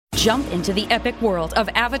Jump into the epic world of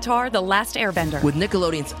Avatar: The Last Airbender. With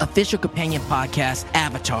Nickelodeon's official companion podcast,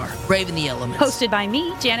 Avatar: Braving the Elements. Hosted by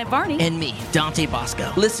me, Janet Varney. And me, Dante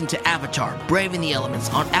Bosco. Listen to Avatar: Braving the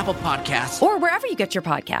Elements on Apple Podcasts. Or wherever you get your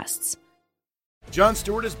podcasts. Jon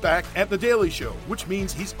Stewart is back at The Daily Show, which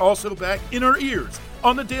means he's also back in our ears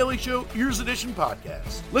on The Daily Show Ears Edition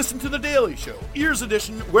podcast. Listen to The Daily Show Ears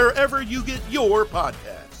Edition wherever you get your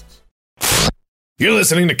podcasts. You're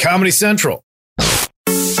listening to Comedy Central.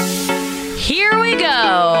 Here we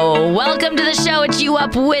go. Welcome to the show. It's You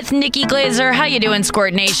Up with Nikki Glazer. How you doing,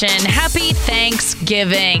 Squirt Nation? Happy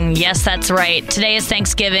Thanksgiving. Yes, that's right. Today is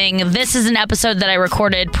Thanksgiving. This is an episode that I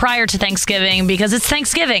recorded prior to Thanksgiving because it's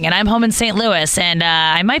Thanksgiving and I'm home in St. Louis and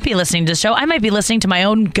I might be listening to the show. I might be listening to my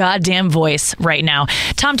own goddamn voice right now.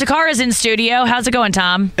 Tom Takar is in studio. How's it going,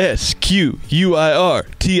 Tom? SQUIRTING.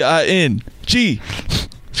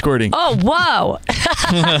 Squirting. Oh, whoa.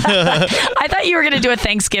 I thought you were going to do a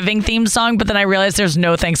Thanksgiving theme song, but then I realized there's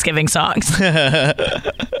no Thanksgiving songs. That's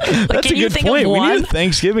a good point. We need a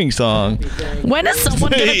Thanksgiving song. When is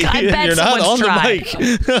someone going to... I bet someone's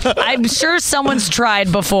tried. I'm sure someone's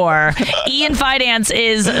tried before. Ian Fidance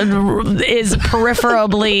is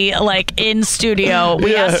peripherally like in studio.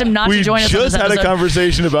 We asked him not to join us. We just had a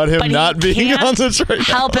conversation about him not being on this right now.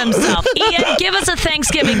 Help himself. Ian, give us a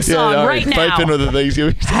Thanksgiving song right now. Pipe in with a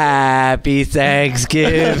Thanksgiving song. Happy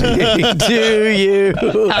Thanksgiving to you.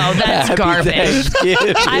 Oh, that's garbage.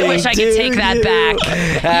 I wish I could take that back.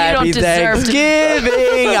 Happy you don't deserve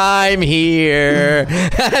Thanksgiving, I'm here.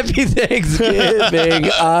 Happy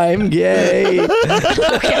Thanksgiving, I'm gay.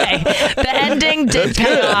 Okay, the ending did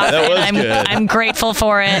pay off, and I'm grateful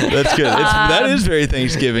for it. That's good. That is very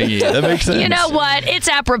Thanksgiving-y. That makes sense. You know what? It's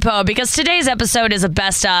apropos because today's episode is a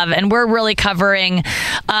best of, and we're really covering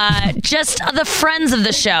just the friends of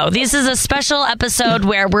the show. This is a special episode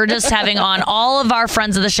where we're just having on all of our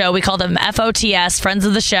friends of the show. We call them FOTs, friends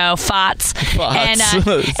of the show, FOTs.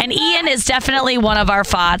 And Ian is definitely one of our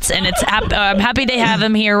FOTs, and I'm happy to have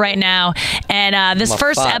him here right now. And this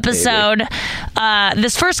first episode,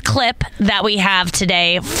 this first clip that we have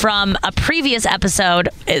today from a previous episode,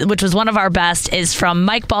 which was one of our best, is from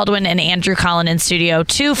Mike Baldwin and Andrew Collin in studio,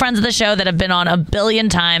 two friends of the show that have been on a billion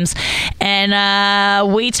times.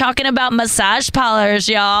 And we talking about massage parlors,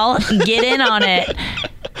 y'all. Get in on it.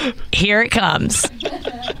 Here it comes.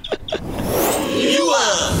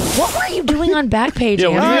 What were you doing on Backpage? Yeah,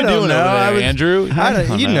 what are you doing over there, Andrew?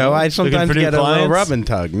 I sometimes get a little rub and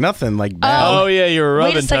tug. Nothing like bad. Oh, yeah, you're a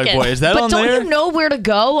rub and tug boy. Is that on there? But don't you know where to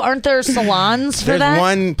go? Aren't there salons for that? There's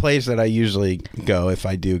one place that I usually go if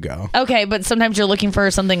I do go. Okay, but sometimes you're looking for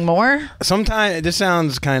something more? Sometimes, this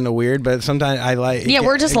sounds kind of weird, but sometimes I like... Yeah,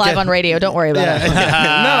 we're just live on radio. Don't worry about it.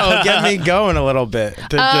 No, get me going a little bit. Just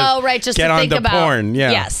to get think onto about porn.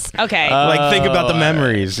 Yeah. Yes, okay. Think about the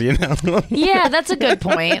memories, you know? Yeah, that's a good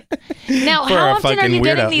point. Now, how often are you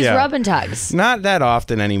getting these rub and tugs? Not that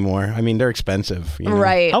often anymore. I mean, they're expensive. You know?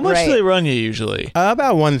 Right. How much do they run you usually?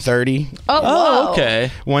 About $130. Oh,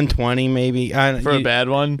 okay. $120 maybe. For a bad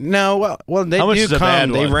one? No, well, they do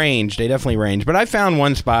come. They range. They definitely range. But I found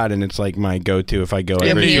one spot, and it's like my go-to if I go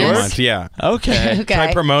every few months. Yeah. Okay. Should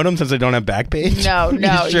I promote them since they don't have Backpage? No,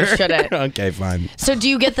 you shouldn't. Okay, fine. So do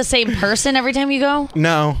you get the same person every time you go?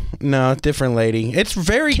 No, different lady. It's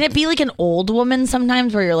very... Can it be like an old woman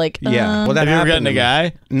sometimes where you're like... Yeah. Well, that have you ever gotten a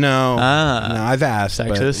guy? No. No, I've asked.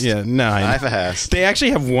 Sexist? I've asked. They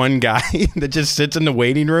actually have one guy that just sits in the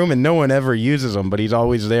waiting room and no one ever uses him, but he's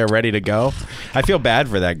always there ready to go. I feel bad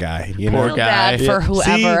for that guy. Poor guy. Bad for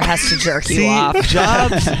whoever has to jerk you off.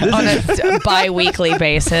 Jobs on a bi-weekly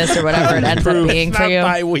basis or whatever it ends up being for you.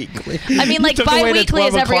 Bi-weekly. I mean, like bi-weekly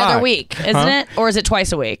is every other week, isn't it? Or is it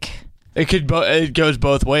twice a week? It goes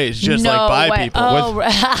both ways, just like bi people. Oh,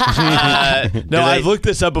 no, I've looked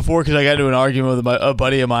this up before because I got into an argument with a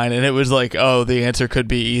buddy of mine, and it was like, the answer could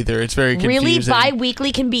be either. It's very confusing. Really,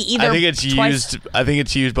 bi-weekly can be either. I think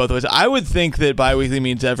it's used both ways. I would think that bi-weekly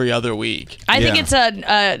means every other week. I think it's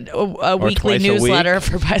a weekly newsletter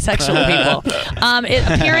for bisexual people.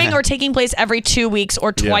 Appearing or taking place every 2 weeks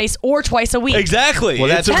or twice a week. Exactly. Well,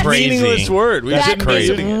 that's a meaningless word. That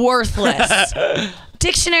is worthless.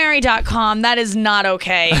 Dictionary.com, that is not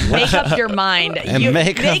okay. Make up your mind.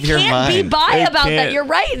 They can't be bi about that. You're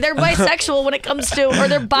right. They're bisexual when it comes to, or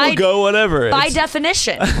they're bi. We'll go whatever. By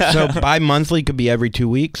definition. So bi-monthly could be every 2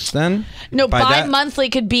 weeks then? No, bi-monthly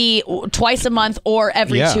could be twice a month or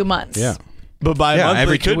every 2 months. Yeah. But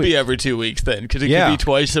bi-monthly could be every 2 weeks then, because it could be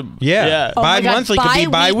twice a... Yeah. Oh bi-monthly could be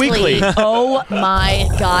bi-weekly. Oh my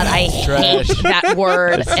God, I hate that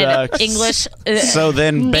word. And English... So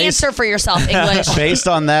then... answer for yourself, English. Based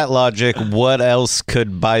on that logic, what else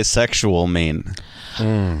could bisexual mean?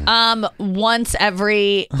 Once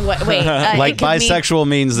every wait. Like bisexual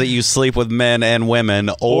means that you sleep with men and women,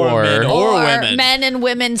 or women. Men and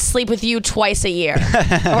women sleep with you twice a year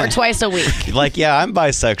or twice a week. Like, yeah, I'm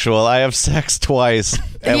bisexual. I have sex twice.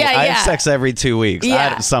 I have sex every 2 weeks.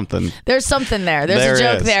 Yeah. Something. There's something there. There's a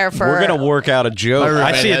joke there for. We're gonna work out a joke.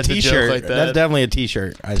 I see a has a joke T-shirt. like that. That's definitely a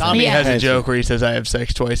T-shirt. Tommy Yeah. has a joke where he says, "I have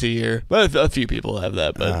sex twice a year." But a few people have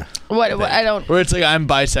that. But what I don't. where it's like, I'm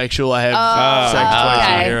bisexual. I have sex twice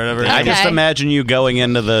a year or whatever. I just imagine you going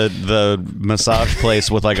into the massage place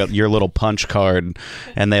with like your little punch card,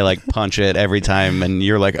 and they like punch it every time, and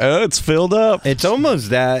you're like, oh, it's filled up. It's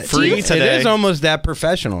almost that Free It today. is almost that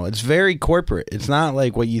professional. It's very corporate. It's not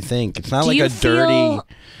like what you think. It's not Do like you a dirty. feel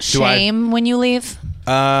shame when you leave?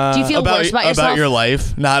 Do you feel worse about yourself? About your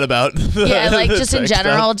life, not about like just in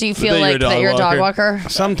general. Do you feel like that you're a dog walker?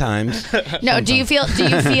 Sometimes. No. Do you feel?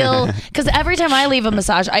 Because every time I leave a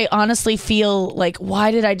massage, I honestly feel like,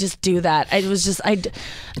 why did I just do that? I was just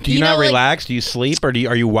Do you not relax? Do you sleep, or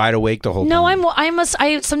are you wide awake the whole time? No,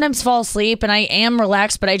 I sometimes fall asleep and I am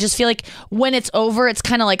relaxed, but I just feel like when it's over, it's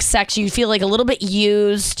kind of like sex. You feel like a little bit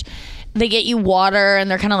used. They get you water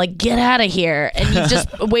and they're kind of like, get out of here. And you've just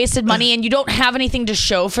wasted money and you don't have anything to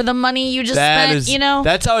show for the money you just spent,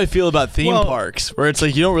 That's how I feel about theme parks, where it's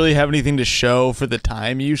like you don't really have anything to show for the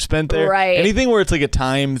time you spent there. Right. Anything where it's like a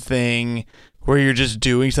time thing, where you're just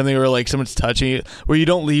doing something, or like someone's touching it, where you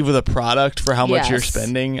don't leave with a product for how much you're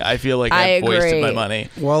spending. I feel like I've wasted my money.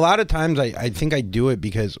 Well, a lot of times I think I do it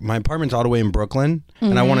because my apartment's all the way in Brooklyn,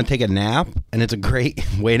 and I want to take a nap, and it's a great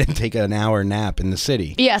way to take an hour nap in the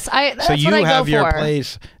city. Yes, that's so you what I have go your for.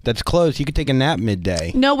 place that's close. You could take a nap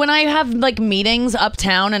midday. No, when I have like meetings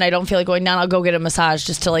uptown and I don't feel like going down, I'll go get a massage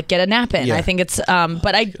just to like get a nap in. Yeah. I think it's,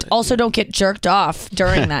 but I also don't get jerked off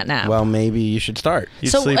during that nap. Well, maybe you should start.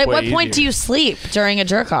 So at what point do you sleep during a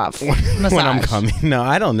jerk off massage? When I'm coming. No,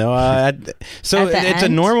 I don't know. So it's a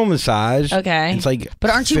normal massage. Okay. It's like, but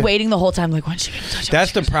aren't you waiting the whole time? Like, when's she gonna touch?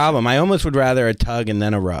 That's the problem. I almost would rather a tug and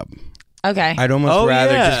then a rub. Okay. I'd almost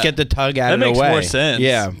rather just get the tug out of the way. That makes more sense.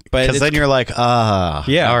 Yeah, but because then you're like,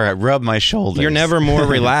 yeah, all right, rub my shoulders. You're never more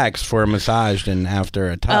relaxed for a massage than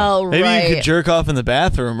after a tug. Oh, Maybe you could jerk off in the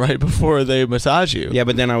bathroom right before they massage you. Yeah,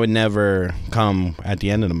 but then I would never come at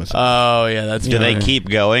the end of the massage. Oh, yeah, that's. Do they keep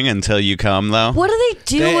going until you come though? What do they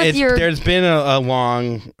do with your? There's been a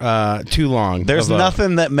long, too long. There's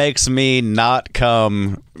nothing that makes me not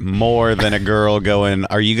come more than a girl going,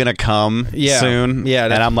 are you gonna come soon? Yeah,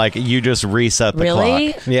 and I'm like, you just reset the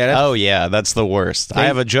Really? clock. Yeah. Oh yeah, that's the worst. I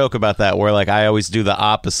have a joke about that where like I always do the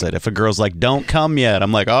opposite. If a girl's like, don't come yet,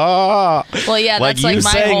 I'm like, oh. Well, yeah, like, that's like you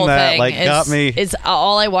my saying whole that, thing. like, got me. It's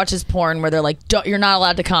all I watch is porn where they're like, you're not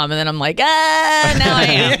allowed to come, and then I'm like, now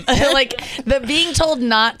I am. Like the being told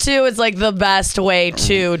not to is like the best way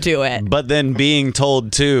to do it. But then being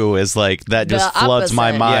told to is like that just floods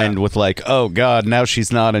my mind with like, oh god, now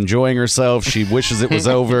she's not enjoying herself. She wishes it was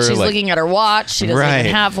over. She's like, looking at her watch. She doesn't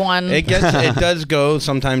even have one. It does go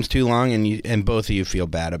sometimes too long, and both of you feel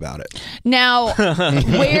bad about it. Now,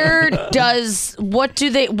 what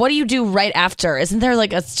do you do right after? Isn't there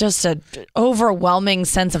like just a overwhelming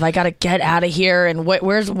sense of I got to get out of here, and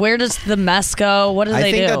where does the mess go? What do they do?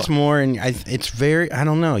 I think that's more, and it's very. I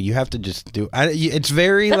don't know. You have to just do. It's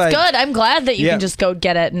very that's good. I'm glad that you can just go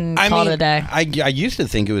get it and call it a day. I used to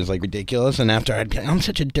think it was like ridiculous, and after I'm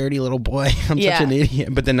such a dirty little boy. I'm such an idiot.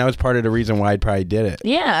 But then that was part of the reason why I probably did it.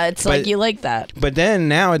 Yeah, it's like you like that. But then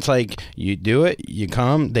now it's like you do it, you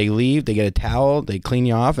come, they leave, they get a towel, they clean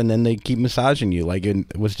you off, and then they keep massaging you. Like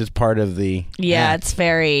it was just part of the. Yeah, it's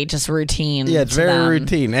very just routine. Yeah, it's very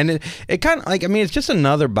routine, and it kind of like it's just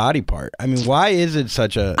another body part. I mean, why is it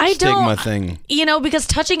such a stigma thing? Because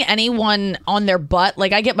touching anyone on their butt,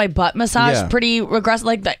 like I get my butt massaged pretty regressive.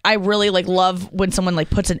 Like I really love when someone like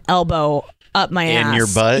puts an elbow up my ass. In your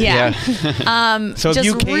butt? Yeah. So if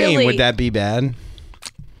you came, would that be bad?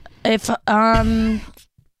 If I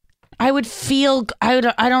would feel I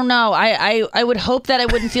don't know. I would hope that I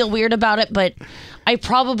wouldn't feel weird about it, but I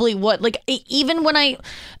probably would. Like even when I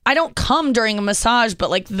don't come during a massage, but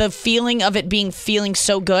like the feeling of it feeling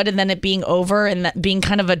so good and then it being over and that being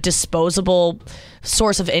kind of a disposable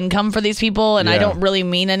source of income for these people, and I don't really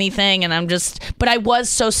mean anything, and but I was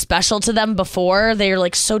so special to them before. They're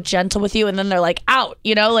like so gentle with you, and then they're like out,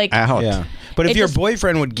 like out. Yeah. But if your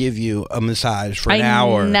boyfriend would give you a massage for an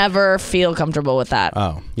hour, I never feel comfortable with that.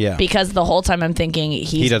 Oh, yeah. Because the whole time I'm thinking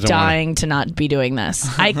he's dying to not be doing this.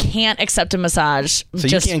 I can't accept a massage. So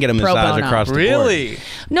just you can't get a pro massage bono. across the board. Really?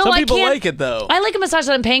 No, Some I people can't. like it though. I like a massage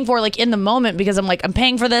that I'm paying for, like in the moment, because I'm like I'm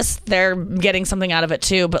paying for this. They're getting something out of it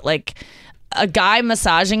too. But like a guy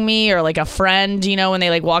massaging me or like a friend, when they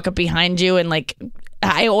like walk up behind you and like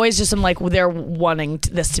I always just am like, they're wanting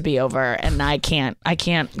this to be over, and I can't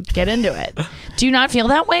get into it. Do you not feel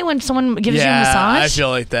that way when someone gives you a massage? I feel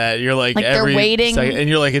like that. You're like they're waiting, and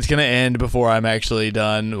you're like, it's gonna end before I'm actually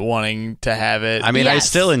done wanting to have it. I mean, I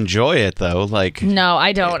still enjoy it though. Like, no,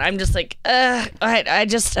 I don't. I'm just like,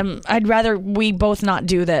 I'd rather we both not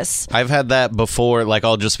do this. I've had that before. Like,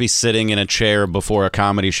 I'll just be sitting in a chair before a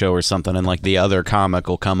comedy show or something, and like the other comic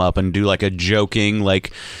will come up and do like a joking,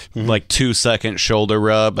 like 2-second shoulder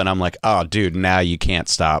rub, and I'm like, oh dude, now you can't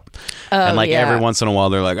stop. And like every once in a while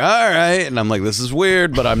they're like, all right, and I'm like, this is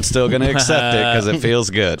weird, but I'm still gonna accept it because it feels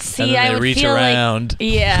good. See, and then I would reach feel around.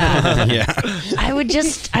 like, I would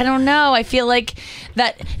just, I don't know, I feel like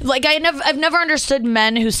that, like I've never understood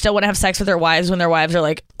men who still want to have sex with their wives when their wives are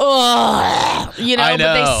like, oh, you know,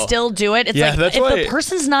 but they still do it. It's like, if the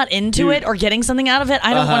person's not into it or getting something out of it,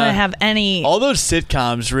 I don't want to have any. All those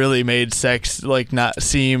sitcoms really made sex like not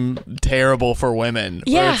seem terrible for women.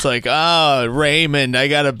 Yeah. Where it's like, oh, Raymond, I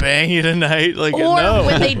gotta bang you tonight. Like, or no.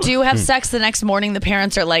 when they do have sex the next morning, the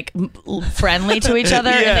parents are like friendly to each other,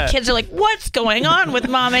 and the kids are like, what's going on with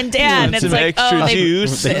mom and dad? And it's some like, extra oh,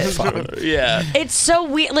 juice. Yeah. It's so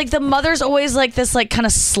weird. Like the mother's always like this, like kind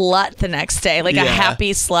of slut the next day, like a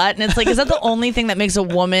happy slut, and it's like, is that the only thing that makes a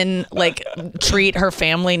woman like treat her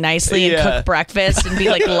family nicely and cook breakfast and be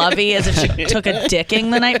like lovey as if she took a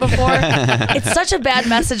dicking the night before? It's such a bad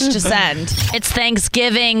message to send. It's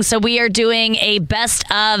Thanksgiving, so we are doing a best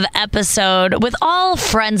of episode with all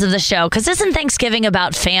friends of the show, because isn't Thanksgiving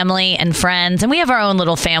about family and friends? And we have our own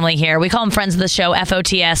little family here. We call them friends of the show,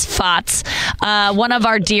 FOTs, one of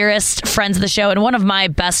our dearest friends of the show and one of my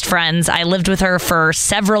best friends. I lived with her for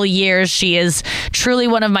several years. She is truly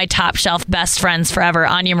one of my top shelf best friends forever.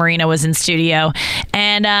 Anya Marina was in studio,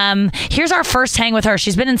 and here's our first hang with her.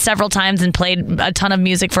 She's been in several times and played a ton of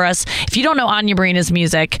music for us. If you don't know Anya Marina's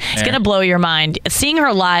music, it's gonna blow your mind. Seeing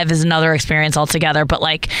her live is another experience altogether, but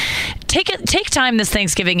like take time this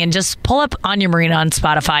Thanksgiving and just pull up Anya Marina on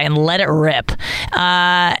Spotify and let it rip,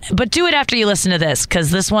 but do it after you listen to this,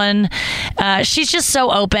 because this one, she's just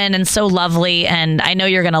so open and so lovely, and I know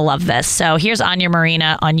you're gonna love this. So here's Anya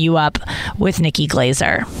Marina on You Up with Nikki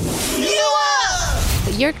Glazer.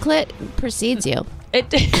 Your clit precedes you.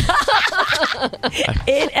 It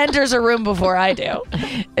enters a room before I do.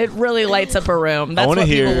 It really lights up a room. That's what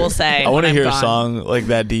people will say. I want to hear a song like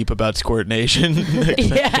that deep about Squirt Nation.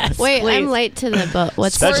 Yes. Wait, please. I'm late to the boat.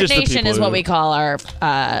 What's Squirt Nation is what we call our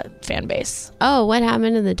fan base. Oh, what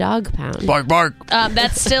happened to the dog pound? Bark, bark.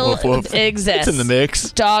 That still woof, woof. exists. It's in the mix.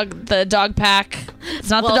 The dog pack.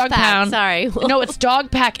 It's not Wolf the dog pack, pound. Sorry. No, it's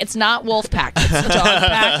dog pack. It's not wolf pack. It's dog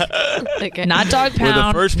pack. Okay. Not dog pound. We're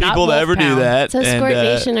the first people to ever do that. So Squirt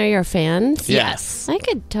Nation are your fans? Yes. I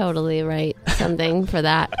could totally write something for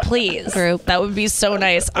that. Please. Group. That would be so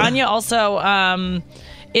nice. Anya also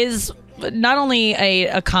is not only a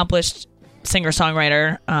accomplished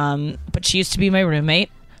singer-songwriter, but she used to be my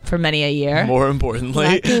roommate for many a year. More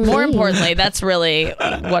importantly, that's really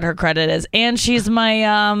what her credit is. And she's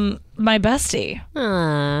my my bestie.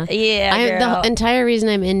 Yeah, the entire reason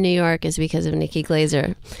I'm in New York is because of Nikki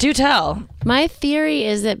Glazer. Do tell. My theory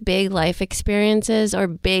is that big life experiences or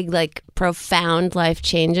big, like, profound life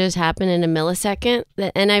changes happen in a millisecond.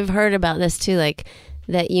 And I've heard about this too, like,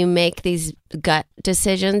 that you make these gut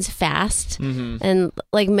decisions fast, and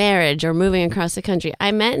like marriage or moving across the country.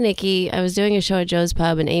 I met Nikki. I was doing a show at Joe's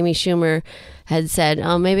Pub, and Amy Schumer had said,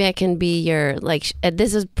 oh, maybe I can be your, like,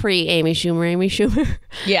 this is pre-Amy Schumer.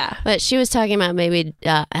 Yeah. But she was talking about maybe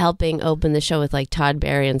helping open the show with like Todd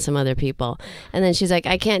Barry and some other people. And then she's like,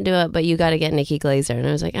 I can't do it, but you got to get Nikki Glazer. And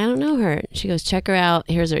I was like, I don't know her. She goes, check her out.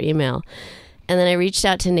 Here's her email. And then I reached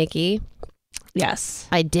out to Nikki. Yes.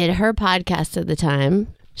 I did her podcast at the time.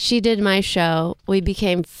 She did my show. We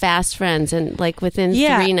became fast friends. And like within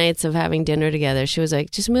 3 nights of having dinner together, she was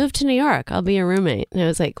like, just move to New York. I'll be your roommate. And I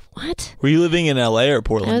was like, what? Were you living in LA or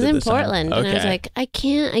Portland? I was in Portland. And I was like, I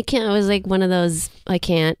can't. I was like one of those, I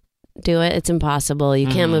can't do it. It's impossible. You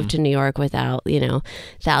can't move to New York without,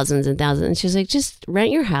 thousands and thousands. And she was like, just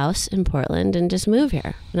rent your house in Portland and just move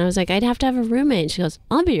here. And I was like, I'd have to have a roommate. And she goes,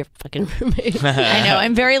 I'll be your fucking roommate. I know.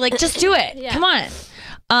 I'm very like, just do it. Yeah. Come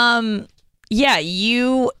on. Yeah,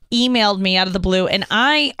 you emailed me out of the blue, and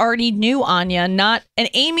I already knew Anya. And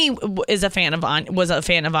Amy was a fan of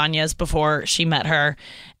Anya's before she met her.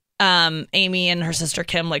 Amy and her sister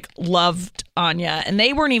Kim loved Anya, and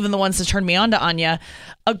they weren't even the ones that turned me on to Anya.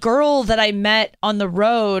 A girl that I met on the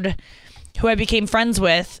road, who I became friends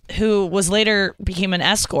with, who was later became an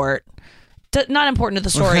escort, not important to the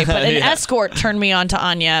story, but an escort turned me on to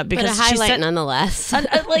Anya because but a highlight she said, nonetheless.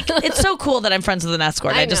 Like, it's so cool that I'm friends with an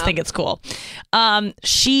escort. I just think it's cool.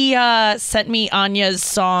 She sent me Anya's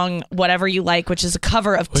song "Whatever You Like," which is a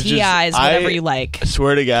cover of T.I.'s "Whatever You Like." I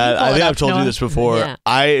swear to God, I think I've told you this before. Yeah.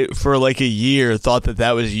 I for like a year thought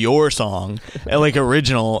that was your song and like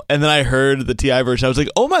original, and then I heard the T.I. version. I was like,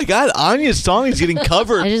 oh my God, Anya's song is getting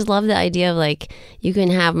covered. I just love the idea of like, you can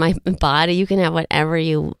have my body, you can have whatever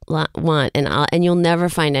you want, and you'll never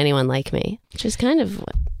find anyone like me, which is kind of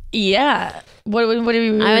what. Yeah. What are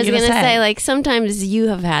you I was going to say, like, sometimes you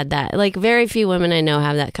have had that. Like, very few women I know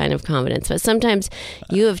have that kind of confidence. But sometimes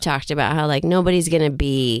you have talked about how, like, nobody's going to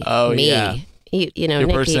be me. Yeah. You know, your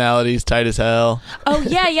Nikki. personality's tight as hell. Oh,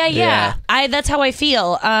 yeah. That's how I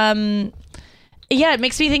feel. It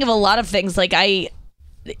makes me think of a lot of things. Like, I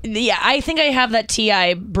think I have that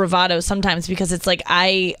T.I. bravado sometimes because it's like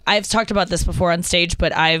I've talked about this before on stage,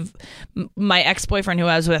 but my ex-boyfriend who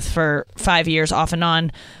I was with for 5 years off and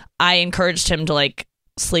on, I encouraged him to like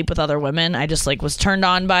sleep with other women. I just like was turned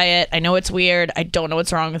on by it. I know it's weird. I don't know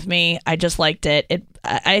what's wrong with me. I just liked it.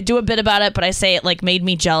 I do a bit about it, but I say it like made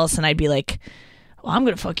me jealous, and I'd be like, well, I'm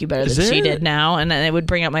going to fuck you better than she did now. And then it would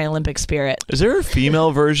bring up my Olympic spirit. Is there a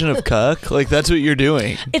female version of cuck? Like, that's what you're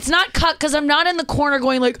doing. It's not cuck because I'm not in the corner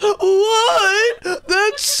going like, what?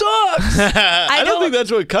 That sucks. I don't think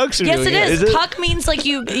that's what cucks are doing. Yes, it is. Cuck means like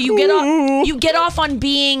you get off on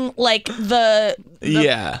being like the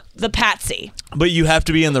patsy. But you have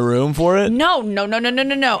to be in the room for it? No. I don't want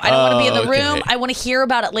to be in the room. I want to hear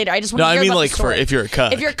about it later. I just want to hear about the story. For if you're a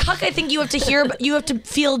cuck. If you're a cuck, I think you have to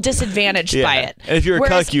feel disadvantaged by it. And if you're a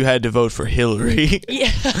cuck, you had to vote for Hillary.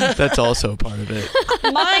 Yeah. That's also part of it.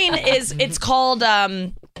 Mine it's called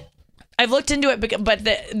I've looked into it, but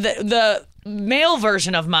the male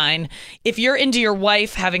version of mine, if you're into your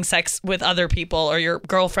wife having sex with other people or your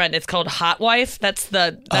girlfriend, it's called hot wife. That's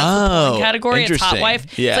the porn category. It's hot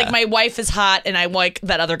wife. Yeah. It's like my wife is hot and I like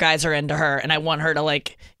that other guys are into her and I want her to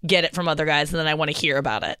like get it from other guys and then I want to hear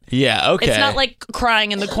about it. Yeah, okay. It's not like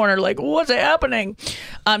crying in the corner like, what's happening?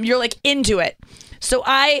 You're like into it. So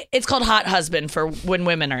it's called hot husband for when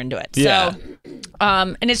women are into it. Yeah. So,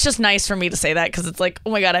 and it's just nice for me to say that because it's like,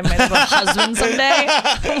 oh my God, I might have a husband someday.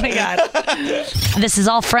 Oh my God. This is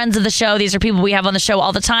all friends of the show. These are people we have on the show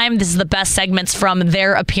all the time. This is the best segments from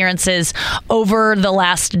their appearances over the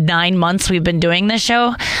last 9 months we've been doing this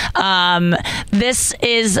show. This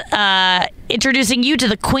is introducing you to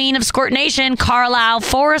the queen of Squirt Nation, Carlisle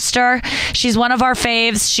Forrester. She's one of our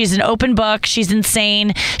faves. She's an open book. She's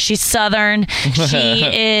insane. She's Southern. She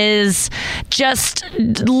is just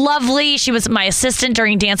lovely. She was my assistant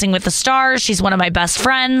during Dancing with the Stars. She's one of my best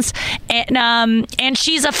friends. And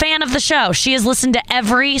she's a fan of the show. She has listened to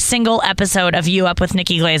every single episode of You Up with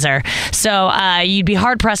Nikki Glazer. So you'd be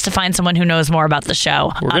hard-pressed to find someone who knows more about the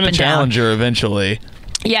show. We're going to challenge her eventually.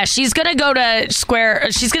 Yeah, she's going to go to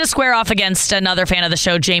she's going to square off against another fan of the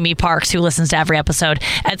show, Jamie Parks, who listens to every episode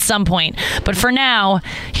at some point. But for now,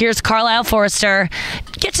 here's Carlisle Forrester.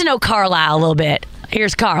 Get to know Carlisle a little bit.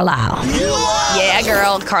 Here's Carlisle. Yeah,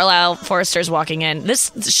 girl. Carlisle Forrester's walking in.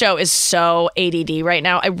 This show is so ADD right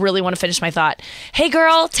now. I really want to finish my thought. Hey,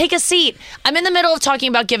 girl, take a seat. I'm in the middle of talking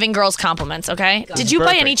about giving girls compliments, okay? Did you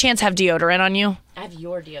by any chance have deodorant on you? I have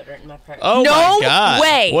your deodorant in my purse. Oh, no my God.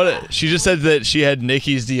 way. She just said that she had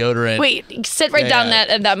Nikki's deodorant. Wait, sit right down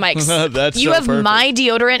that mic. That's you so have perfect. my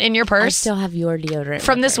deodorant in your purse? I still have your deodorant.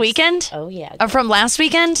 From this weekend? Oh, yeah. Or from last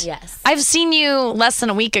weekend? Yes. I've seen you less than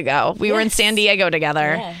a week ago. We were in San Diego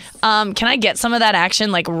together. Yes. Can I get some of that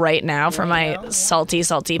action like right now for my salty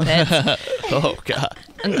pits? Oh, God.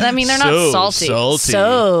 I mean, they're not salty. So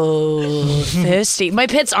thirsty. My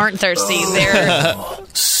pits aren't thirsty. They're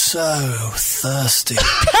so thirsty. Put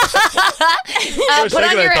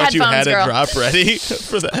on your headphones, you had girl. a drop ready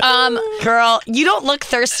for that. Girl, you don't look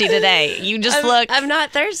thirsty today. You just look. I'm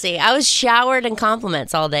not thirsty. I was showered in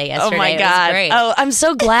compliments all day yesterday. Oh my God. It was great. Oh, I'm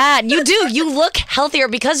so glad. You do. You look healthier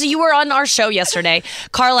because you were on our show yesterday.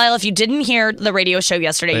 Carlisle, if you didn't hear the radio show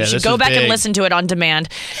yesterday, you should go back and listen to it on demand.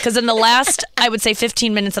 Because in the last, I would say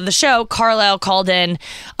 15 minutes of the show, Carlisle called in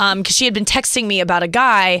because she had been texting me about a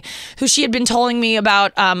guy who she had been telling me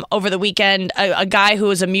about over the weekend, a guy who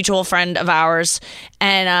was a mutual friend of ours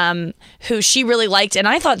and who she really liked. And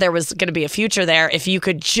I thought there was going to be a future there if you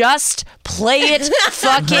could just play it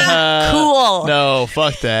fucking cool. No,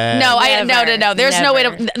 fuck that. No. There's no way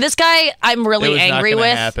to. This guy, I'm really angry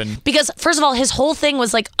with. Happen. Because, first of all, his whole thing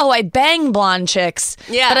was like, oh, I bang blonde chicks,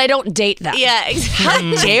 but I don't date them. Yeah, exactly.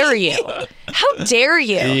 How dare you? How dare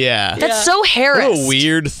you? Yeah. That's so harassed. What a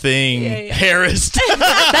weird thing. Harassed.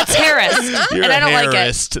 That's harassed. and I don't like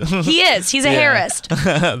it. He is. He's a hairist.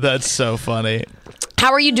 That's so funny.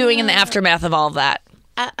 How are you doing in the aftermath of all of that?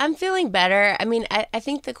 I'm feeling better. I mean, I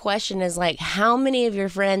think the question is like, how many of your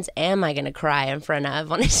friends am I going to cry in front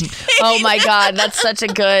of on a stage? Oh my God,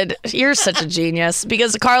 you're such a genius.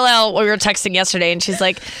 Because Carlisle, we were texting yesterday, and she's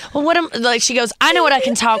like, well, she goes, I know what I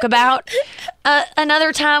can talk about.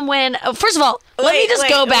 Another time when, first of all, let me just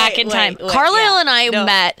go back in time. Carlisle and I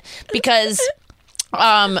met because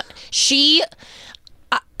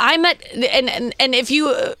I met, and if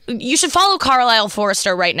you should follow Carlisle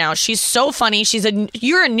Forrester right now. She's so funny.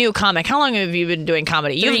 You're a new comic. How long have you been doing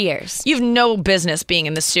comedy? 3 years. You have no business being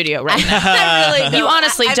in the studio right now. I really don't. You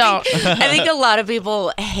honestly don't. I think a lot of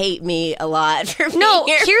people hate me a lot for being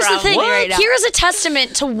here's the thing. Right now. Here's a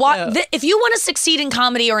testament to what if you want to succeed in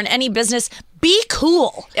comedy or in any business, be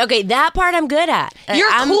cool. Okay, that part I'm good at.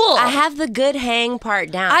 You're cool. I have the good hang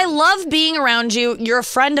part down. I love being around you. You're a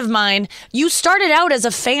friend of mine. You started out as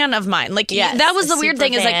a fan of mine. Like, that was the weird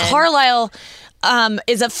thing is that Carlisle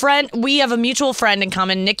is a friend. We have a mutual friend in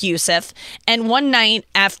common, Nick Youssef. And one night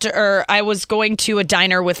I was going to a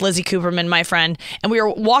diner with Lizzie Cooperman, my friend, and we were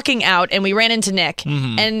walking out and we ran into Nick.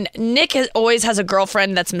 Mm-hmm. And Nick always has a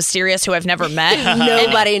girlfriend that's mysterious who I've never met.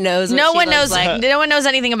 Nobody knows. No one knows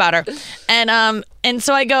anything about her. And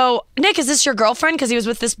so I go, Nick, is this your girlfriend? Because he was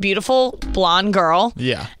with this beautiful blonde girl.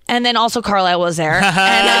 Yeah. And then also Carlisle was there. And,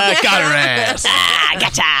 got her ass.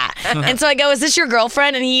 Gotcha. And so I go, is this your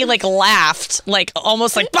girlfriend? And he laughed,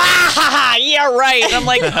 almost like, bah, yeah, right. And I'm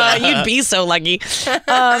like, you'd be so lucky.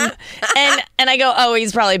 And I go, oh,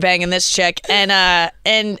 he's probably banging this chick.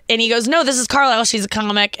 And he goes, no, this is Carlisle. She's a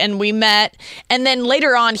comic. And we met. And then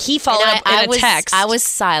later on, he followed up in a text. I was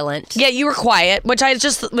silent. Yeah, you were quiet, which I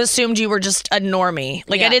just assumed you were just a normie.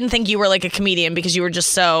 I didn't think you were a comedian because you were just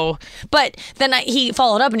so. But then he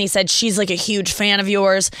followed up and he said she's a huge fan of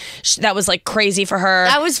yours. That was crazy for her.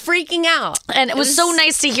 I was freaking out, and it was so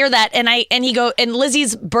nice to hear that. And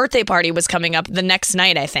Lizzie's birthday party was coming up the next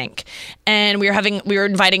night, I think, and we were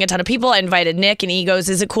inviting a ton of people. I invited Nick, and he goes,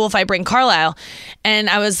 "Is it cool if I bring Carlisle?" And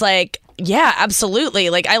I was like, yeah, absolutely.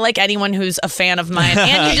 I like anyone who's a fan of mine,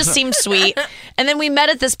 and you just seemed sweet. And then we met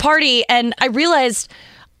at this party, and I realized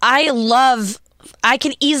I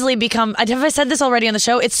can easily become, have I said this already on the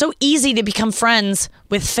show? It's so easy to become friends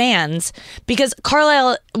with fans because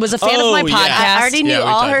Carlisle was a fan of my podcast. I already knew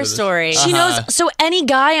all her stories. She knows, so any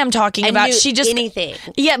guy I'm talking about, she just... anything.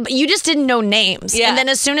 Yeah, but you just didn't know names. Yeah. And then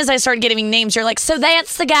as soon as I started giving names, you're like, so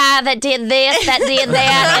that's the guy that did this, that did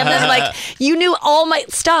that. And then you knew all my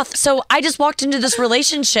stuff. So I just walked into this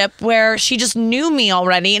relationship where she just knew me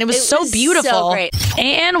already, and it was so beautiful. So great.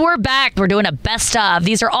 And we're back. We're doing a best of.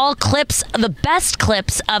 These are all clips, the best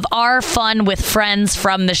clips of our fun with friends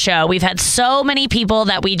from the show. We've had so many people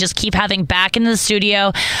that we just keep having back in the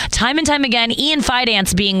studio time and time again. Ian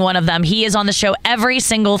Fidance being one of them. He is on the show every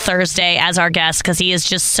single Thursday as our guest because he is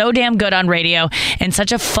just so damn good on radio and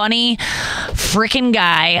such a funny freaking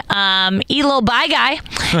guy. Little bye guy.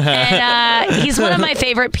 And he's one of my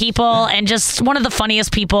favorite people and just one of the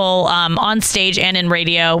funniest people on stage and in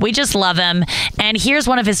radio. We just love him. And here's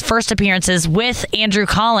one of his first appearances with Andrew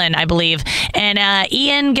Collin, I believe. And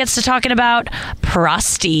Ian gets to talking about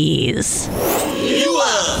prosties.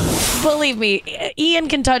 Believe me, Ian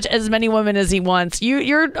can touch as many women as he wants.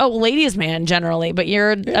 You're a ladies' man generally, but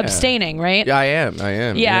you're abstaining, right? Yeah, I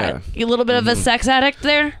am. Yeah. You a little bit of a sex addict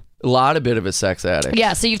there? A lot of bit of a sex addict.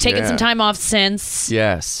 Yeah, so you've taken some time off since.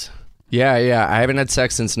 Yes. Yeah. I haven't had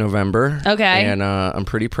sex since November. Okay. And I'm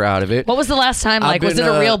pretty proud of it. What was the last time like? Was it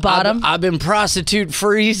a real bottom? I've been prostitute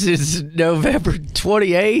free since November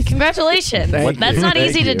 28th. Congratulations. That's not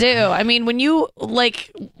easy to do. I mean, when you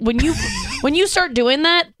start doing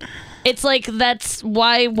that, it's that's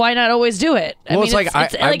why not always do it? I mean, it's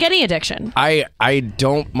like any addiction. I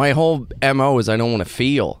don't, my whole MO is I don't want to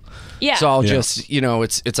feel. Yeah. So I'll just,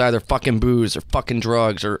 it's either fucking booze or fucking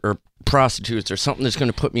drugs or prostitutes or something that's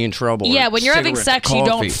going to put me in trouble. Yeah, when you're having sex, you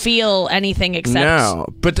don't feel anything except... No,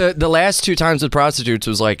 but the last 2 times with prostitutes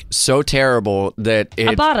was so terrible that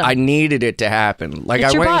I needed it to happen. I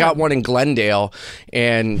went and got one in Glendale,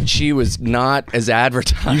 and she was not as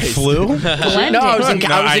advertised. You flew? Glendale? No, I was in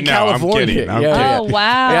California. I'm kidding. Oh,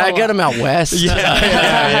 wow. Yeah, I got them out west.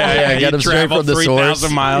 Yeah. I got them straight from the source.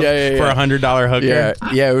 3,000 miles for a $100 hooker.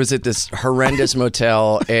 Yeah, it was at this horrendous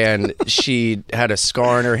motel, and she had a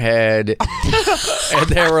scar on her head. bed, and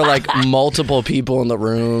there were like multiple people in the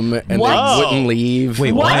room, and they wouldn't leave.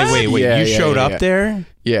 Wait, wait. Yeah, you showed up there?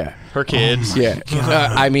 Yeah. Her kids. Yeah.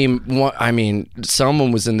 I mean,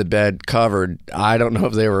 someone was in the bed covered. I don't know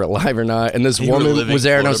if they were alive or not. And this woman was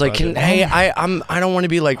there, and I was like, I don't want to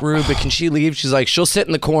be like rude, but can she leave? She's like, she'll sit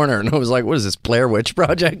in the corner. And I was like, what is this, Blair Witch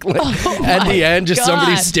Project? Like, at the end, just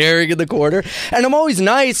somebody staring in the corner. And I'm always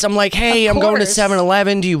nice. I'm like, hey, I'm going to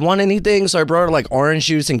 7-Eleven. Do you want anything? So I brought her like orange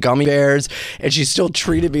juice and gummy bears, and she still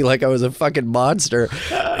treated me like I was a fucking monster.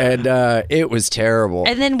 And it was terrible.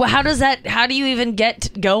 And then how do you even get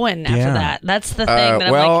going after that? That's the thing.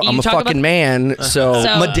 That I'm a fucking man, so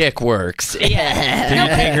my dick works. Yeah. Did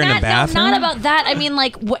you take her in the bathroom? Not about that. I mean,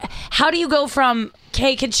 like, how do you go from,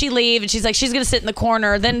 okay, can she leave? And she's like, she's going to sit in the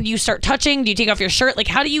corner. Then you start touching. Do you take off your shirt? Like,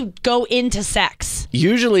 how do you go into sex?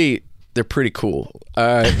 Usually, they're pretty cool.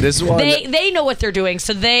 This one, they know what they're doing,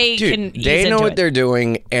 so they can. They know what they're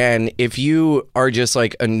doing, and if you are just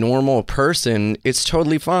like a normal person, it's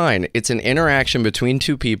totally fine. It's an interaction between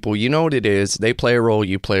two people. You know what it is. They play a role.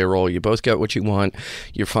 You play a role. You both get what you want.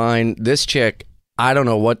 You're fine. This chick, I don't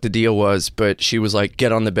know what the deal was, but she was like,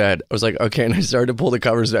 get on the bed. I was like, okay. And I started to pull the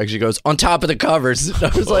covers back. She goes, on top of the covers.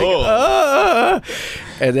 I was like, ah.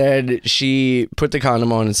 And then she put the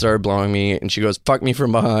condom on and started blowing me. And she goes, fuck me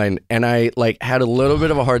from behind. And I like had a little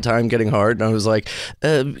bit of a hard time getting hard. And I was like,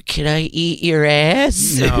 can I eat your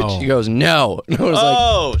ass? No. She goes, no. And I was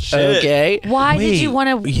like, shit. okay. Why did you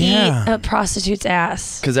want to eat a prostitute's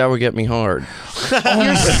ass? Because that would get me hard. You're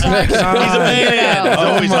such He's a man.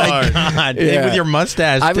 Oh my hard. God. Yeah. With your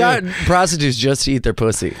mustache, I've too. got prostitutes just to eat their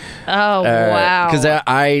pussy. Oh, wow. Because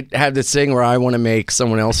I have this thing where I want to make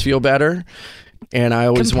someone else feel better. And I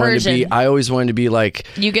always wanted to be like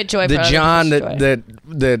you get joy the from John that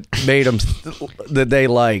made them that they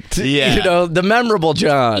liked. Yeah. You know, the memorable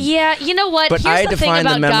John. Yeah, you know what? But Here's I had the to thing find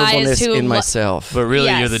about the memorableness guys who in myself. But really,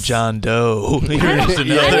 Yes. you're the John Doe. You're just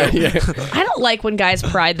another. I don't like when guys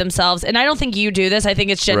pride themselves, and I don't think you do this. I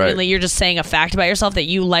think it's genuinely you're just saying a fact about yourself that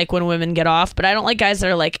you like when women get off. But I don't like guys that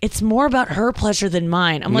are like, it's more about her pleasure than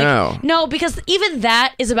mine. I'm like, no, because even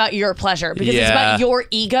that is about your pleasure because it's about your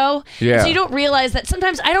ego. Yeah. So you don't realize that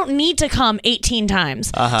sometimes I don't need to come 18 times.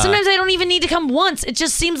 Sometimes I don't even need to come once. It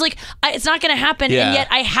just seems like it's not going to happen, and yet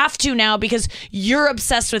I have to now because you're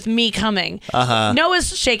obsessed with me coming.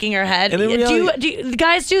 Noah's shaking her head. Do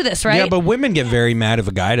guys do this, right? Yeah, but women get very mad if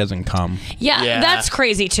a guy doesn't come. Yeah, that's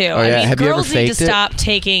crazy too. Oh, yeah. I mean, Have you ever girls need to faked it? stop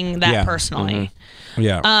taking that personally. Mm-hmm.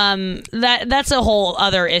 Yeah. That's a whole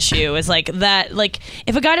other issue. Is like that. Like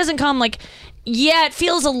if a guy doesn't come, like. Yeah, it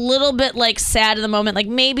feels a little bit like sad in the moment. Like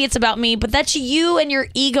maybe it's about me, but that's you and your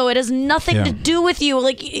ego. It has nothing to do with you.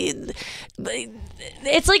 Like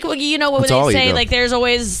it's like, you know what they say, like there's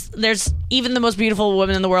even the most beautiful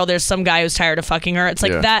woman in the world, there's some guy who's tired of fucking her. It's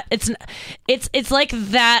like that. It's like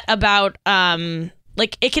that about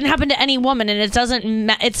like it can happen to any woman, and it's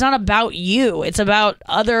not about you. It's about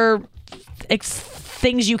other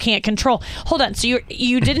things you can't control. Hold on. So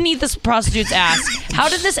you didn't eat this prostitute's ass. How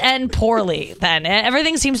did this end poorly then?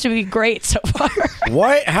 Everything seems to be great so far.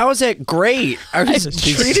 What? How is it great? I was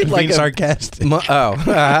treated like being sarcastic.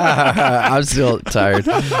 I'm still tired.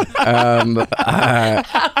 How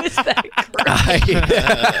is that great?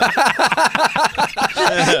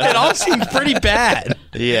 It all seems pretty bad.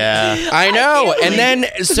 Yeah. I know. And then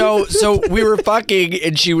so we were fucking,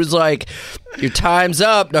 and she was like, your time's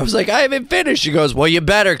up. And I was like, I haven't finished. She goes, well, you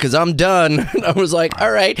better, because I'm done. And I was like,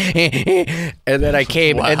 all right. And then I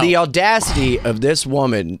came, and the audacity of this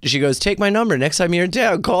woman, she goes, take my number. Next time you're in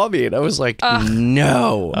town, call me. And I was like,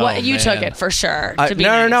 no. What, you took it for sure.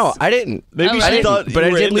 No, I didn't. Maybe she thought, but I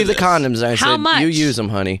did leave the condoms. And I How said, much? you use them,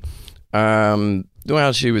 honey.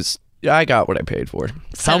 Well, she was. I got what I paid for.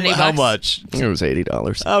 How much? It was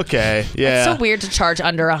 $80. Okay, yeah. It's so weird to charge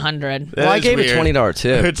under $100. Well, I gave a $20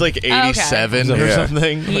 tip. It's like 87 or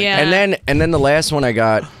something. Yeah. And then the last one I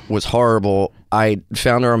got was horrible. I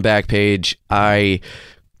found her on Backpage. I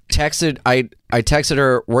texted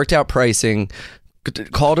her, worked out pricing,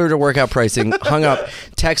 called her to work out pricing, hung up,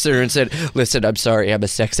 texted her and said, listen, I'm sorry, I'm a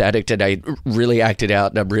sex addict and I really acted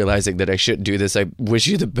out and I'm realizing that I shouldn't do this. I wish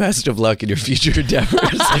you the best of luck in your future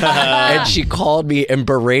endeavors. And she called me and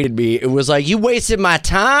berated me. It was like, you wasted my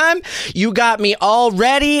time, you got me all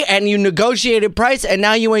ready and you negotiated price and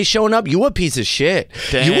now you ain't showing up. You a piece of shit.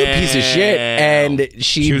 Damn. You a piece of shit. And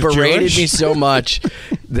she berated Jewish? me so much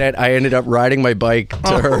that I ended up riding my bike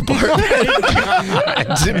to her apartment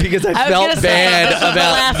because I felt bad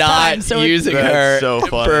about not using her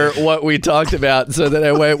for what we talked about. So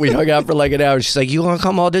then we hung out for like an hour. She's like, you gonna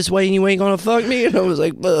come all this way and you ain't gonna fuck me? And I was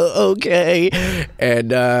like, okay.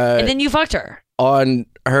 And then you fucked her. On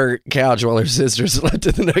her couch while her sister slept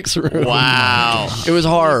in the next room. Wow. It was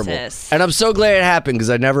horrible. Jesus. And I'm so glad it happened because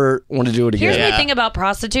I never want to do it again. Here's my thing about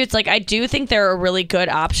prostitutes. Like, I do think they're a really good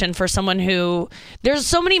option for someone who, there's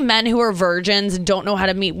so many men who are virgins and don't know how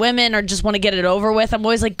to meet women or just want to get it over with. I'm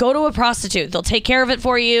always like, go to a prostitute. They'll take care of it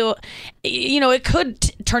for you. You know, it could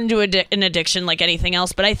turn to an addiction like anything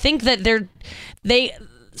else, but I think that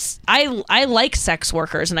I like sex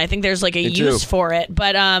workers, and I think there's like a use for it.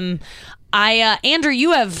 But Andrew,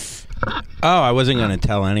 you have. Oh, I wasn't going to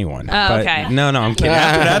tell anyone. Oh, okay. No, I'm kidding.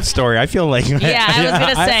 After that story, I feel like... Yeah, I was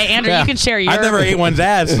going to say, Andrew, you can share your... I never ate one's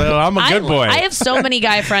ass, so I'm a good boy. I have so many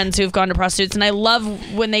guy friends who've gone to prostitutes, and I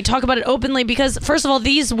love when they talk about it openly because, first of all,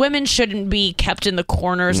 these women shouldn't be kept in the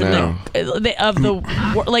corners They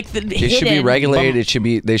should be regulated.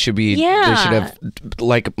 They should have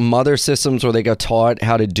like mother systems where they got taught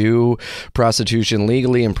how to do prostitution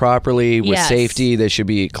legally and properly with safety. They should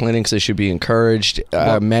be clinics. They should be encouraged.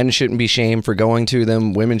 Men shouldn't be shamed for going to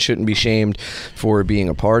them. Women shouldn't be shamed for being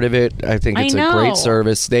a part of it. I think it's a great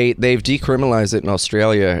service. They've decriminalized it in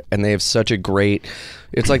Australia, and they have such a great.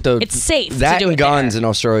 It's like it's safe. That to do and guns in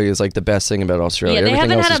Australia is like the best thing about Australia. Yeah, they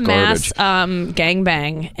Everything haven't else had a mass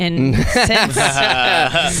gangbang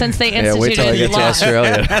since they instituted wait till I get to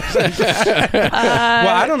Australia.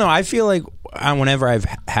 Well, I don't know. I feel like whenever I've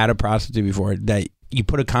had a prostitute before, that you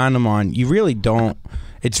put a condom on, you really don't.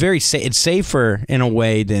 It's very it's safer in a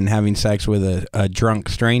way than having sex with a drunk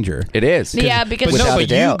stranger. It is. Yeah, because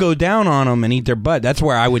you go down on them and eat their butt. That's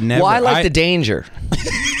where I would never. Well, I like the danger.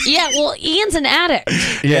 Yeah, well, Ian's an addict.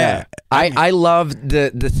 Yeah. I love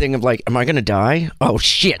the thing of like, am I going to die? Oh,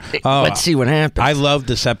 shit. Let's see what happens. I love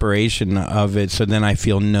the separation of it, so then I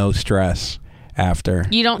feel no stress after.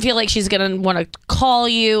 You don't feel like she's going to want to call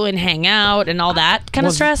you and hang out and all that kind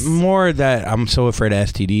of stress? More that I'm so afraid of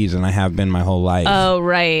STDs, and I have been my whole life. Oh,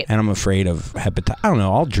 right. And I'm afraid of hepatitis. I don't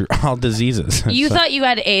know, all diseases. You thought you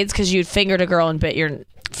had AIDS because you'd fingered a girl and bit your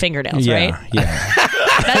fingernails, right? Yeah.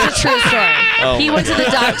 That's a true story. He went to the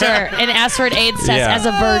doctor and asked for an AIDS test as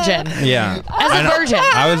a virgin. Yeah. As a virgin.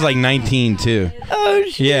 I was like 19 too. Oh,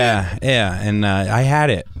 shit. Yeah. And I had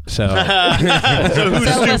it. So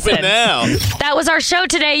who's stupid now? That was our show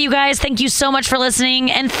today, you guys. Thank you so much for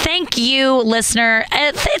listening. And thank you, listener.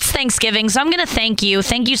 It's Thanksgiving, so I'm going to thank you.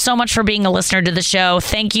 Thank you so much for being a listener to the show.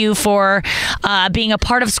 Thank you for being a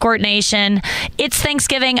part of Squirt Nation. It's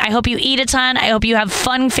Thanksgiving. I hope you eat a ton. I hope you have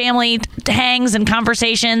fun family hangs and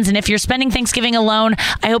conversations. And if you're spending Thanksgiving alone,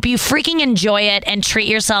 I hope you freaking enjoy it and treat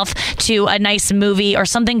yourself to a nice movie or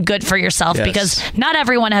something good for yourself, because not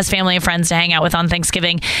everyone has family and friends to hang out with on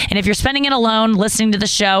Thanksgiving. And if you're spending it alone, listening to the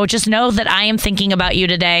show, just know that I am thinking about you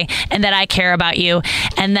today and that I care about you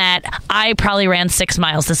and that I probably ran 6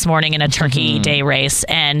 miles this morning in a turkey day race.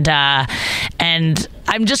 And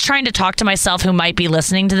I'm just trying to talk to myself who might be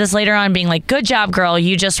listening to this later on being like, good job, girl.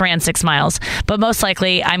 You just ran 6 miles. But most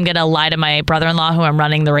likely I'm going to lie to my brother-in-law who I'm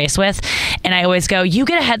running the race with. And I always go, you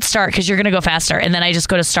get a head start because you're going to go faster. And then I just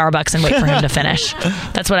go to Starbucks and wait for him to finish.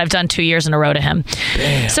 That's what I've done 2 years in a row to him.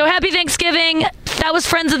 Damn. So happy Thanksgiving. That was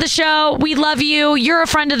Friends of the Show. We love you. You're a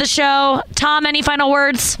friend of the show. Tom, any final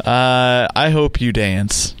words? I hope you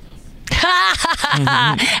dance.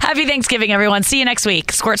 Happy Thanksgiving, everyone. See you next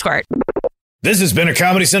week. Squirt, squirt. This has been a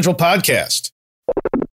Comedy Central podcast.